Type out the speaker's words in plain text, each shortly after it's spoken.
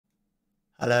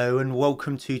Hello and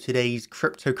welcome to today's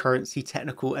cryptocurrency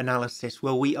technical analysis,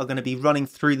 where we are going to be running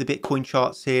through the Bitcoin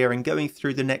charts here and going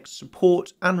through the next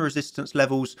support and resistance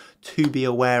levels to be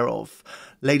aware of.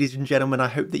 Ladies and gentlemen, I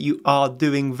hope that you are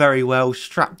doing very well,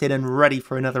 strapped in and ready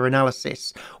for another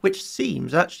analysis, which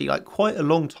seems actually like quite a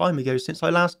long time ago since I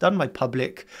last done my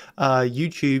public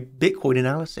YouTube Bitcoin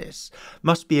analysis.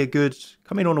 Must be a good,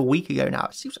 coming on a week ago now.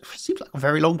 It seems like a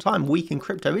very long time. Week in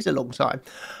crypto is a long time.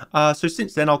 So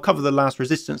since then, I'll cover the last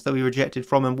resistance that we rejected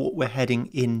from and what we're heading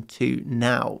into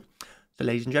now. So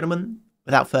ladies and gentlemen,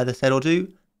 without further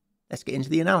ado, let's get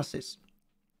into the analysis.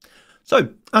 So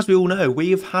as we all know, we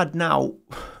have had now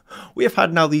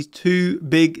these two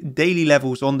big daily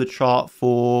levels on the chart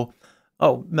for,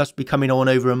 must be coming on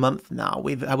over a month now.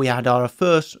 We had our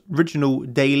first original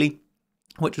daily,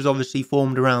 which was obviously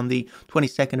formed around the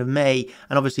 22nd of May.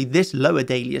 And obviously this lower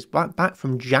daily is back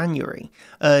from January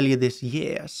earlier this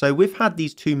year. So we've had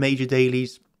these two major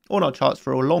dailies on our charts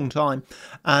for a long time,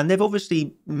 and they've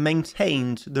obviously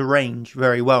maintained the range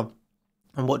very well.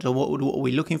 And what are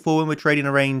we looking for when we're trading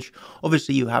a range?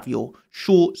 Obviously, you have your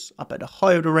shorts up at the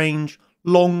high of the range,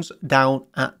 longs down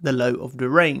at the low of the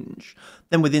range.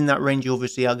 Then within that range, you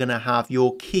obviously are going to have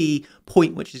your key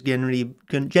point, which is generally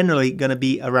going to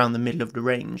be around the middle of the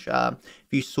range. If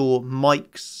you saw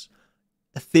Mike's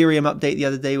Ethereum update the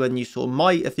other day, when you saw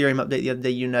my Ethereum update the other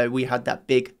day, you know we had that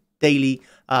big daily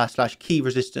 / key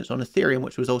resistance on Ethereum,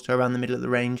 which was also around the middle of the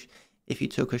range. If you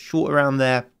took a short around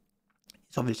there,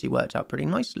 it's obviously worked out pretty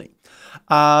nicely.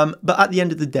 But at the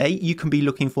end of the day, you can be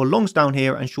looking for longs down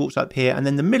here and shorts up here. And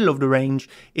then the middle of the range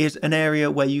is an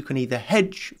area where you can either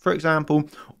hedge, for example,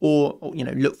 or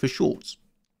look for shorts.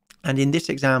 And in this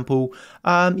example,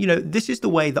 this is the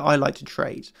way that I like to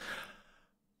trade.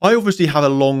 I obviously have a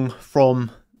long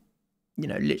from,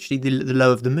 literally the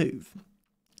low of the move.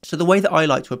 So the way that I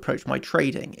like to approach my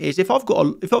trading is if I've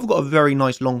got a very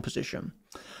nice long position,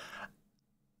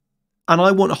 and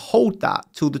I want to hold that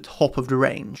till the top of the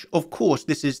range. Of course,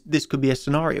 this could be a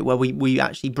scenario where we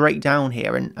actually break down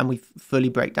here and we fully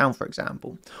break down, for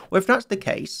example. Or if that's the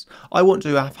case, I want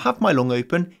to have my long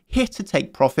open, hit to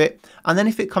take profit, and then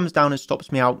if it comes down and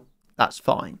stops me out, that's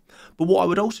fine. But what I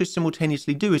would also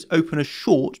simultaneously do is open a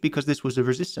short, because this was a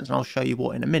resistance, and I'll show you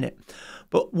what in a minute.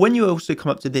 But when you also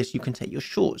come up to this, you can take your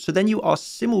short. So then you are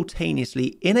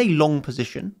simultaneously in a long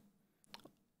position,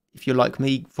 if you're like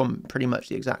me, from pretty much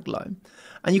the exact low.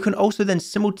 And you can also then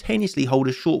simultaneously hold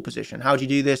a short position. How do you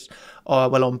do this?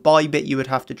 Well, on Bybit, you would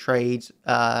have to trade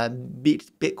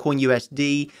Bitcoin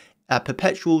USD,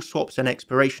 perpetual swaps and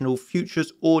expirational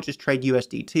futures, or just trade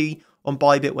USDT on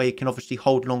Bybit, where you can obviously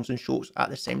hold longs and shorts at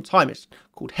the same time. It's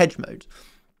called hedge mode.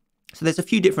 So there's a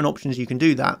few different options you can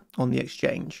do that on the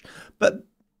exchange. But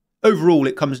overall,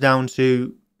 it comes down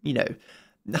to,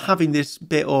 having this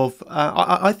bit of,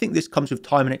 I think this comes with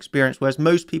time and experience, whereas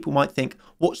most people might think,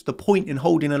 what's the point in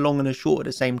holding a long and a short at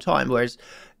the same time? Whereas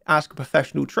ask a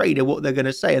professional trader what they're going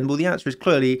to say. And well, the answer is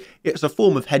clearly it's a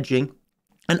form of hedging.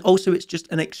 And also it's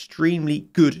just an extremely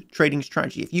good trading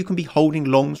strategy. If you can be holding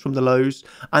longs from the lows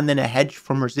and then a hedge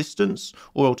from resistance,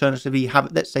 or alternatively,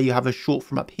 let's say you have a short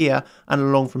from up here and a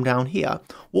long from down here,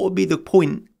 what would be the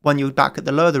point when you're back at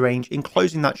the lower of the range in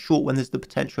closing that short when there's the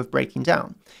potential of breaking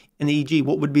down? And e.g.,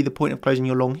 what would be the point of closing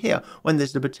your long here when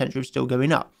there's the potential of still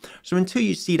going up? So until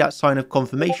you see that sign of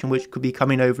confirmation, which could be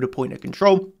coming over the point of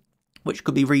control, which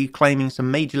could be reclaiming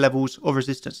some major levels of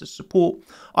resistance as support,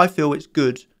 I feel it's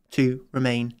good to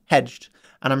remain hedged.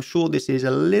 And I'm sure this is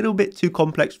a little bit too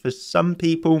complex for some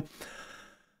people,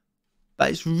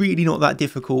 but it's really not that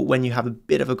difficult when you have a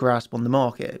bit of a grasp on the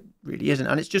market. It really isn't.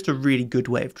 And it's just a really good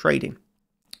way of trading.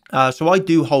 So I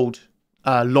do hold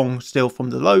long still from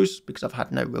the lows, because I've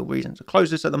had no real reason to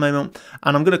close this at the moment.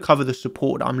 And I'm going to cover the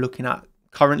support that I'm looking at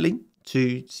currently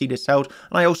to see this held.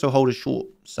 And I also hold a short.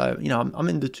 So, I'm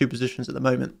in the two positions at the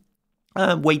moment,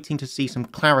 waiting to see some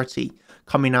clarity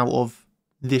coming out of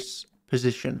this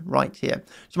position right here.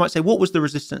 So you might say, what was the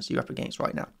resistance you're up against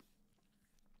right now?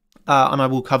 And I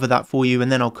will cover that for you,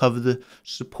 and then I'll cover the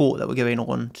support that we're going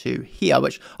on to here,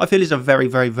 which I feel is a very,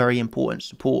 very, very important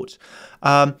support.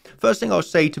 First thing I'll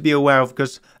say to be aware of,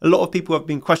 because a lot of people have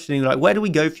been questioning, like, where do we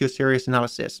go for your serious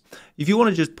analysis? If you want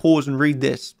to just pause and read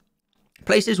this,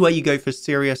 places where you go for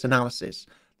serious analysis: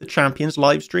 the champions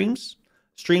live streams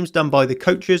done by the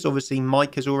coaches. Obviously,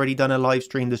 Mike has already done a live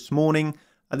stream this morning.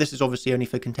 This is obviously only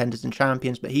for contenders and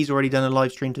champions, but he's already done a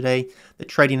live stream today. The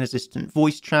trading assistant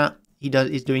voice chat,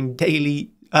 is doing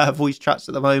daily voice chats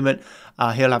at the moment.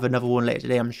 He'll have another one later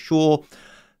today, I'm sure.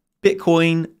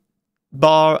 Bitcoin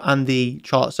bar and the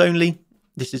charts only.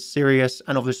 This is serious.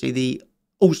 And obviously the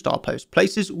all-star post,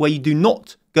 places where you do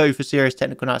not go for serious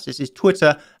technical analysis is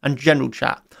Twitter and general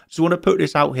chat. Just want to put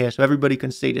this out here so everybody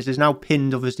can see. This is now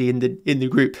pinned, obviously, in the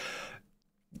group.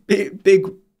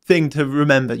 Big thing to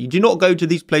remember. You do not go to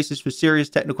these places for serious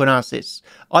technical analysis.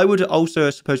 I would also,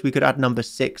 I suppose, we could add number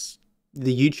 6.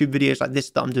 The YouTube videos like this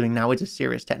that I'm doing now is a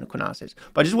serious technical analysis.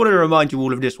 But I just wanted to remind you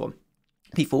all of this one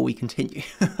before we continue.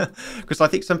 Because I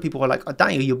think some people are like, oh,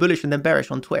 Daniel, you're bullish and then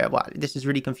bearish on Twitter. Wow, this is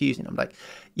really confusing. I'm like,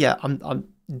 yeah, I'm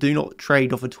do not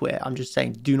trade off of Twitter. I'm just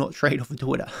saying, do not trade off of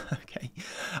Twitter. Okay.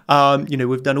 You know,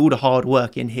 we've done all the hard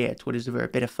work in here. Twitter's a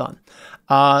bit of fun.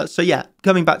 So yeah,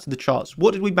 coming back to the charts,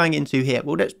 what did we bang into here?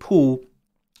 Well, let's pull,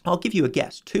 I'll give you a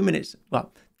guess, 2 minutes,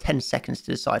 well, 10 seconds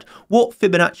to decide what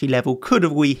Fibonacci level could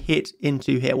have we hit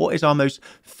into here. What is our most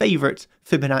favorite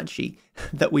Fibonacci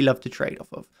that we love to trade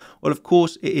off of? Well, of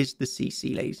course, it is the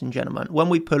CC, ladies and gentlemen. When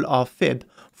we pull our fib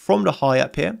from the high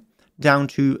up here down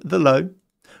to the low,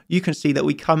 you can see that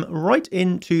we come right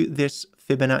into this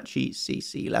Fibonacci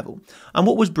CC level. And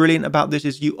what was brilliant about this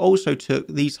is you also took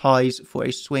these highs for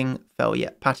a swing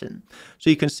failure pattern. So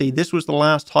you can see this was the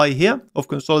last high here of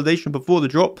consolidation before the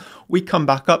drop. We come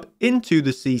back up into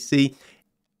the CC,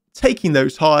 taking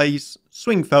those highs,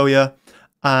 swing failure,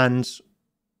 and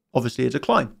obviously a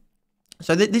decline.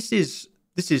 So this is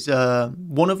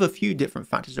one of a few different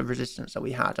factors of resistance that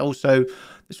we had. Also,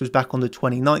 this was back on the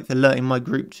 29th, alerting my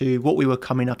group to what we were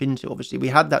coming up into. Obviously, we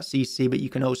had that CC, but you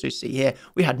can also see here,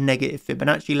 we had negative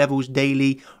Fibonacci levels,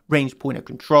 daily, range pointer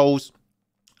controls.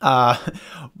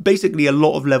 Basically, a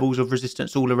lot of levels of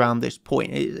resistance all around this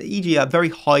point, e.g. a very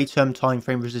high term time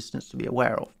frame resistance to be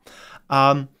aware of.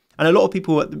 And a lot of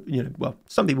people, well,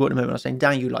 some people at the moment are saying,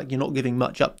 Daniel, like, you're not giving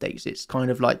much updates. It's kind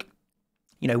of like,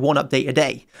 one update a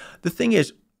day. The thing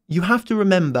is, you have to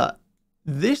remember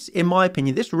this, in my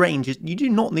opinion, this range is, you do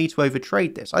not need to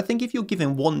overtrade this. I think if you're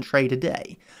giving one trade a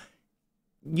day,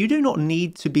 you do not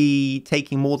need to be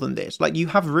taking more than this. Like, you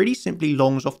have really simply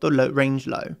longs off the range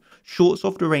low, shorts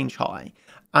off the range high,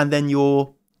 and then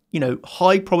your,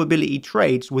 high probability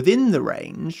trades within the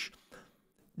range,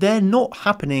 they're not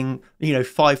happening,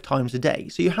 5 times a day.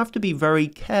 So you have to be very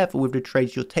careful with the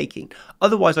trades you're taking.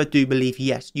 Otherwise, I do believe,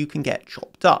 yes, you can get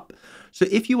chopped up. So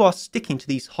if you are sticking to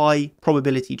these high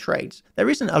probability trades, there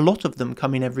isn't a lot of them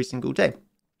coming every single day.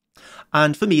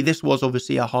 And for me, this was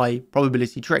obviously a high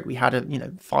probability trade. We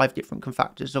had 5 different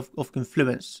factors of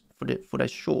confluence for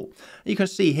this short. You can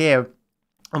see here,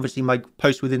 obviously, my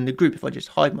post within the group, if I just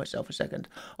hide myself a second,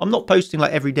 I'm not posting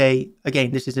like every day.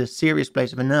 Again, this is a serious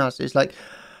place of analysis. Like,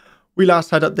 we last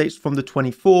had updates from the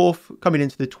 24th, coming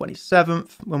into the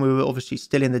 27th, when we were obviously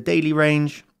still in the daily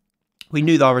range. We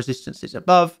knew that our resistance is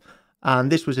above,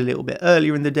 and this was a little bit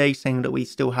earlier in the day, saying that we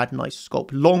still had nice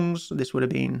scalp longs. So this would have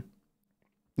been,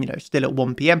 still at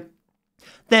 1 p.m.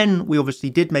 Then we obviously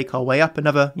did make our way up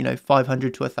another,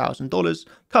 $500 to $1,000,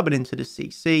 coming into the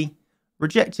CC,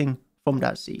 rejecting from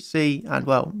that CC, and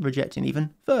well, rejecting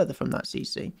even further from that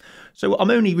CC. So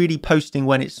I'm only really posting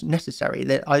when it's necessary.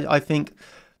 That I think,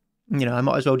 I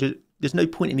might as well just, there's no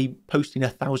point in me posting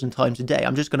 1,000 times a day.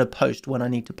 I'm just going to post when I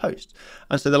need to post.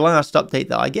 And so the last update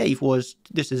that I gave was,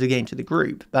 this is again to the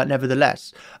group, but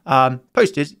nevertheless,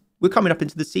 posted, we're coming up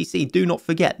into the CC. Do not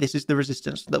forget, this is the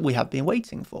resistance that we have been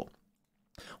waiting for.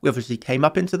 We obviously came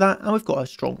up into that, and we've got a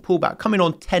strong pullback coming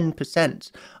on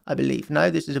 10%, I believe. No,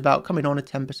 this is about coming on a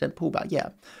 10% pullback. Yeah,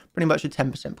 pretty much a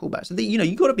 10% pullback. So,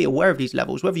 you've got to be aware of these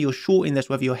levels, whether you're shorting this,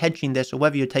 whether you're hedging this, or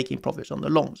whether you're taking profits on the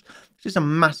longs. This is a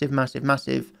massive, massive,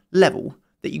 massive level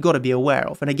that you've got to be aware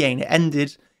of. And again, it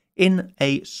ended in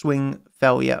a swing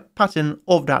failure pattern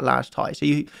of that last high. So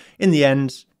in the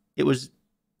end, it was,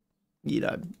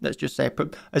 let's just say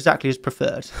exactly as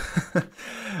preferred.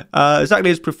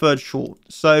 Exactly as preferred short.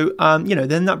 So,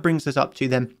 then that brings us up to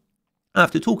then,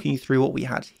 after talking you through what we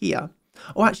had here.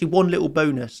 Oh, actually, one little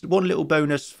bonus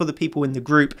for the people in the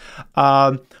group.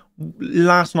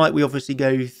 Last night, we obviously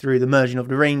go through the merging of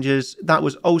the ranges. That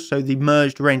was also the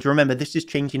merged range. Remember, this is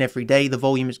changing every day. The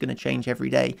volume is going to change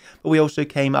every day. But we also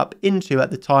came up into,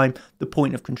 at the time, the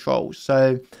point of control.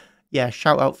 So, yeah,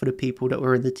 shout out for the people that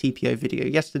were in the TPO video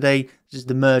yesterday. This is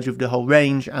the merge of the whole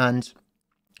range, and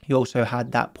you also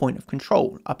had that point of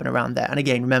control up and around there. And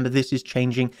again, remember, this is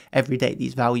changing every day.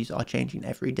 These values are changing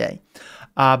every day.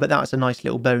 But that's a nice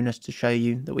little bonus to show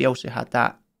you that we also had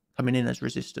that coming in as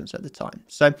resistance at the time.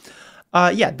 So,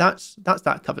 yeah, that's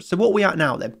that covered. So what are we at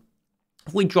now then?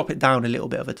 If we drop it down a little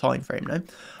bit of a time frame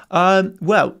now,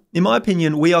 well, in my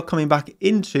opinion, we are coming back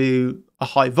into a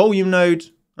high volume node.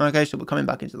 Okay, so we're coming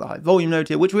back into the high volume node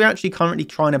here, which we're actually currently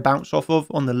trying to bounce off of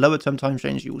on the lower term time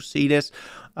frames. You will see this,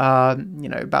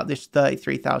 about this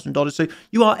 $33,000. So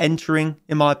you are entering,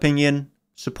 in my opinion,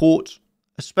 support,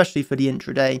 especially for the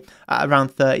intraday, at around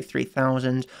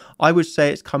 33,000. I would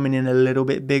say it's coming in a little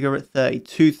bit bigger at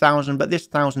 32,000, but this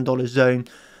 $1,000 zone,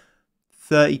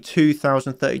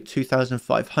 32,000,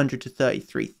 32,500 to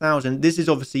 33,000. This is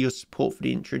obviously your support for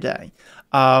the intraday.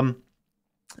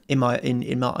 In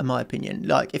my opinion,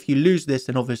 like if you lose this,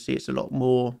 then obviously it's a lot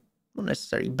more, not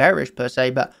necessarily bearish per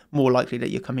se, but more likely that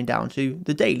you're coming down to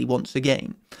the daily once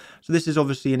again. So this is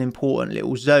obviously an important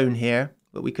little zone here,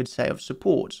 what we could say of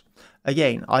support.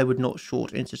 Again, I would not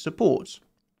short into support,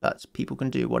 but people can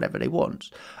do whatever they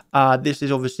want. This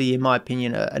is obviously, in my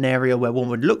opinion, an area where one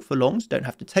would look for longs. Don't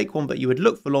have to take one, but you would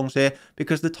look for longs here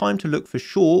because the time to look for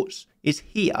shorts is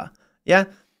here. Yeah,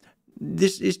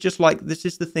 this is just like, this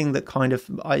is the thing that kind of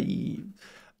I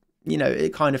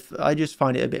just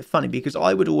find it a bit funny, because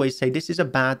I would always say this is a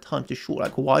bad time to short.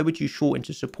 Like, why would you short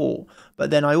into support? But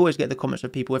then I always get the comments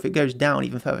of people, if it goes down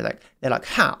even further, like they're like,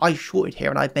 ha, I shorted here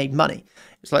and I've made money.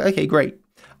 It's like, okay, great.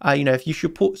 If you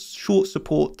short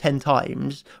support 10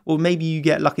 times, well, maybe you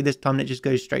get lucky this time and it just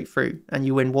goes straight through and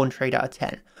you win 1 trade out of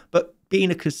 10. But being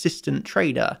a consistent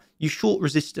trader, you short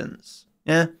resistance.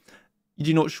 Yeah, you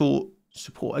do not short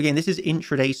support. Again, this is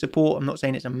intraday support. I'm not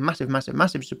saying it's a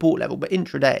massive support level, but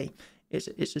intraday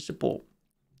it's a support.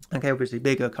 Okay, obviously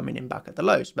bigger coming in back at the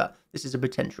lows, but this is a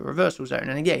potential reversal zone.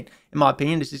 And again, in my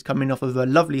opinion, this is coming off of a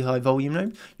lovely high volume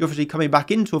node. You're obviously coming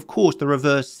back into, of course, the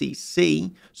reverse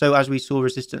CC. So as we saw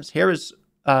resistance here as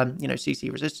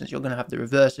CC resistance, you're going to have the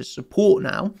reverse as support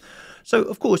now. So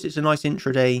of course, it's a nice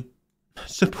intraday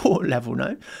support level.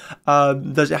 No,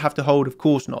 does it have to hold? Of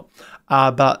course not.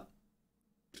 But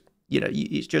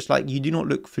it's just like, you do not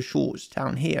look for shorts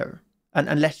down here, and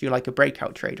unless you're like a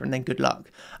breakout trader, and then good luck.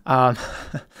 I'm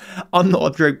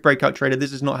not a breakout trader.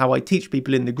 This is not how I teach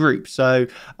people in the group. So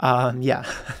yeah,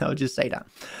 I'll just say that.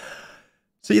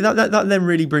 So yeah, that then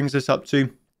really brings us up to,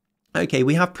 okay,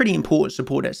 we have pretty important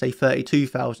support at, say,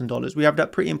 $32,000. We have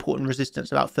that pretty important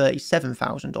resistance about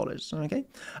 $37,000. Okay,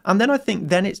 and then I think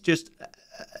then it's just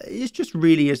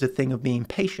really is a thing of being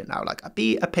patient now. Like,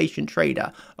 be a patient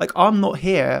trader. Like, I'm not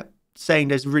here saying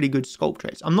there's really good scalp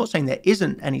trades. I'm not saying there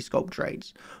isn't any scalp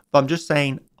trades, but I'm just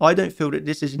saying I don't feel that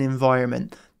this is an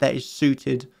environment that is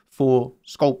suited for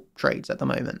scalp trades at the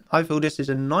moment. I feel this is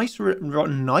a nice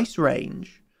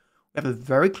range. We have a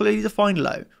very clearly defined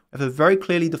low. We have a very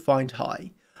clearly defined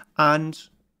high. And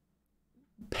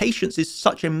patience is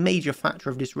such a major factor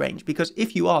of this range, because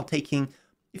if you are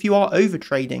over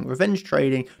trading, revenge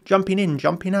trading, jumping in,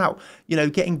 jumping out,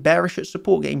 getting bearish at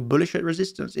support, getting bullish at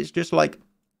resistance, it's just like,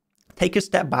 take a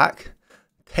step back,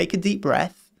 take a deep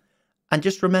breath, and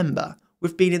just remember,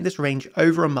 we've been in this range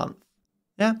over a month.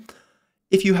 Yeah.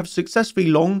 If you have successfully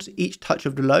longed each touch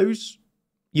of the lows,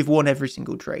 you've won every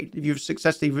single trade. If you've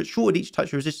successfully shorted each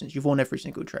touch of resistance, you've won every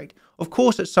single trade. Of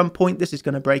course, at some point, this is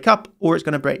going to break up or it's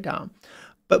going to break down.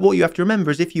 But what you have to remember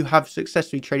is, if you have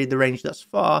successfully traded the range thus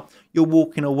far, you're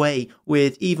walking away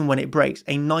with, even when it breaks,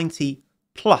 a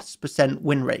 90+%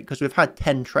 win rate, because we've had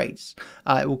 10 trades.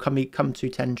 It will come to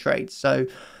 10 trades. So,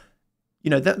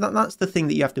 that's the thing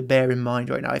that you have to bear in mind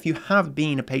right now. If you have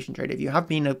been a patient trader, if you have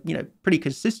been pretty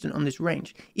consistent on this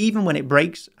range, even when it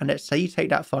breaks, and let's say you take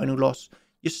that final loss,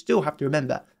 you still have to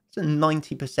remember it's a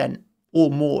 90%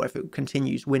 or more if it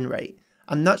continues win rate.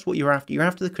 And that's what you're after. You're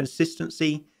after the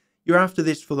consistency. You're after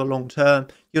this for the long term.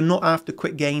 You're not after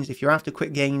quick gains. If you're after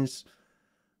quick gains,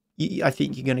 I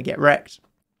think you're going to get wrecked.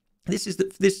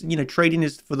 Trading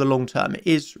is for the long term. It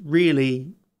is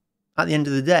really, at the end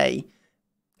of the day,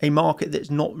 a market that's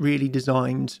not really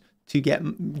designed to get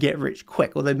rich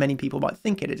quick, although many people might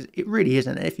think it is. It really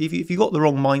isn't. If you've got the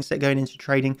wrong mindset going into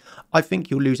trading, I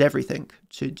think you'll lose everything.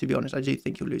 To be honest, I do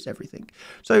think you'll lose everything.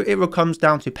 So it comes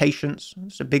down to patience.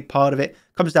 It's a big part of it.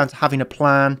 It comes down to having a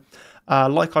plan.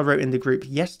 Like I wrote in the group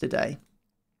yesterday,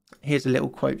 here's a little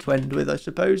quote to end with, I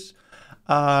suppose.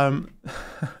 There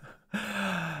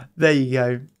you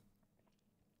go.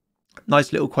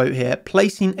 Nice little quote here.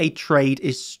 Placing a trade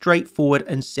is straightforward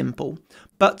and simple,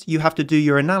 but you have to do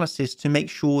your analysis to make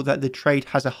sure that the trade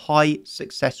has a high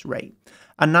success rate.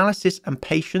 Analysis and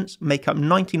patience make up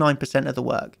 99% of the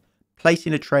work.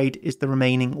 Placing a trade is the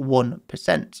remaining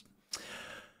 1%.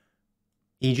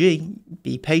 E.g.,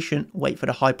 be patient, wait for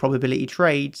the high probability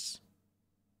trades,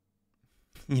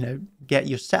 get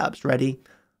your setups ready.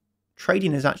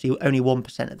 Trading is actually only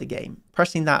 1% of the game.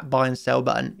 Pressing that buy and sell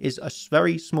button is a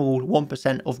very small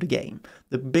 1% of the game.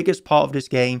 The biggest part of this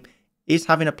game is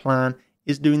having a plan,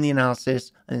 is doing the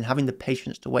analysis, and then having the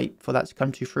patience to wait for that to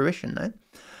come to fruition.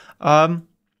 So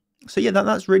yeah,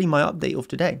 that's really my update of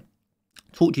today.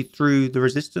 Talked you through the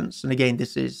resistance, and again,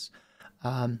 this is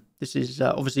This is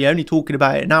obviously only talking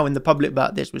about it now in the public,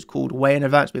 but this was called way in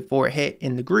advance before it hit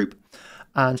in the group.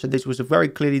 And so this was a very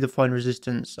clearly defined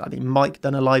resistance. I think Mike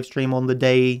done a live stream on the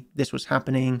day this was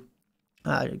happening.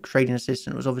 Trading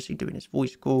assistant was obviously doing his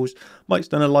voice calls. Mike's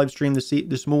done a live stream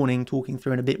this morning talking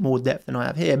through in a bit more depth than I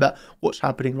have here, but what's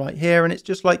happening right here. And it's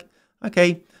just like,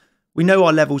 okay, we know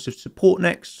our levels of support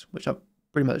next, which I've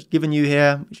pretty much given you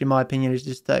here, which in my opinion is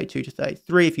just 32 to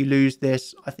 33. If you lose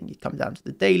this, I think you come down to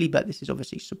the daily, but this is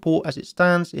obviously support as it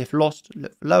stands. If lost,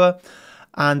 look for lower.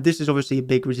 And this is obviously a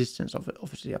big resistance,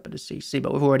 obviously up at the CC,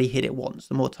 but we've already hit it once.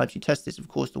 The more times you test this, of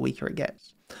course, the weaker it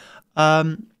gets.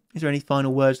 Is there any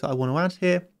final words that I want to add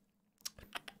here?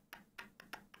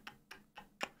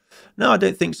 No, I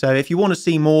don't think so. If you want to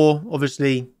see more,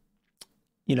 obviously,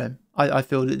 you know, I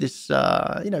feel that this,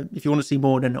 you know, if you want to see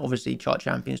more, then obviously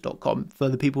chartchampions.com. For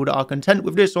the people that are content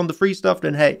with this on the free stuff,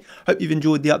 then hey, hope you've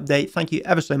enjoyed the update. Thank you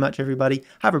ever so much, everybody.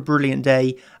 Have a brilliant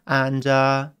day, and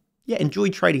yeah, enjoy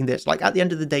trading this. Like, at the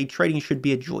end of the day, trading should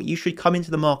be a joy. You should come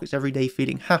into the markets every day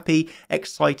feeling happy,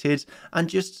 excited, and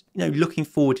just, you know, looking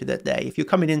forward to that day. If you're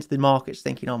coming into the markets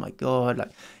thinking, oh my God,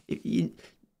 like, you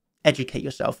educate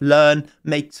yourself, learn,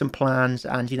 make some plans,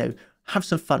 and, you know, have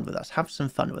some fun with us. Have some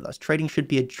fun with us. Trading should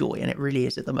be a joy, and it really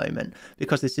is at the moment,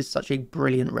 because this is such a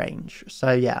brilliant range.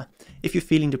 So yeah, if you're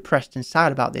feeling depressed and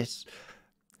sad about this,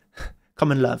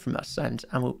 come and learn from us, and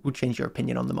we'll change your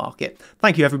opinion on the market.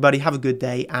 Thank you, everybody. Have a good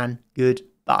day, and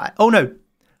goodbye. Oh,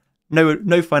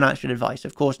 no financial advice.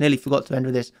 Of course, nearly forgot to end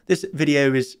with this. This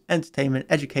video is entertainment,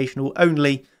 educational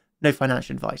only. No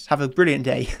financial advice. Have a brilliant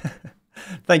day.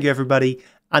 Thank you, everybody.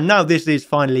 And now this is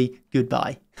finally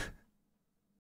goodbye.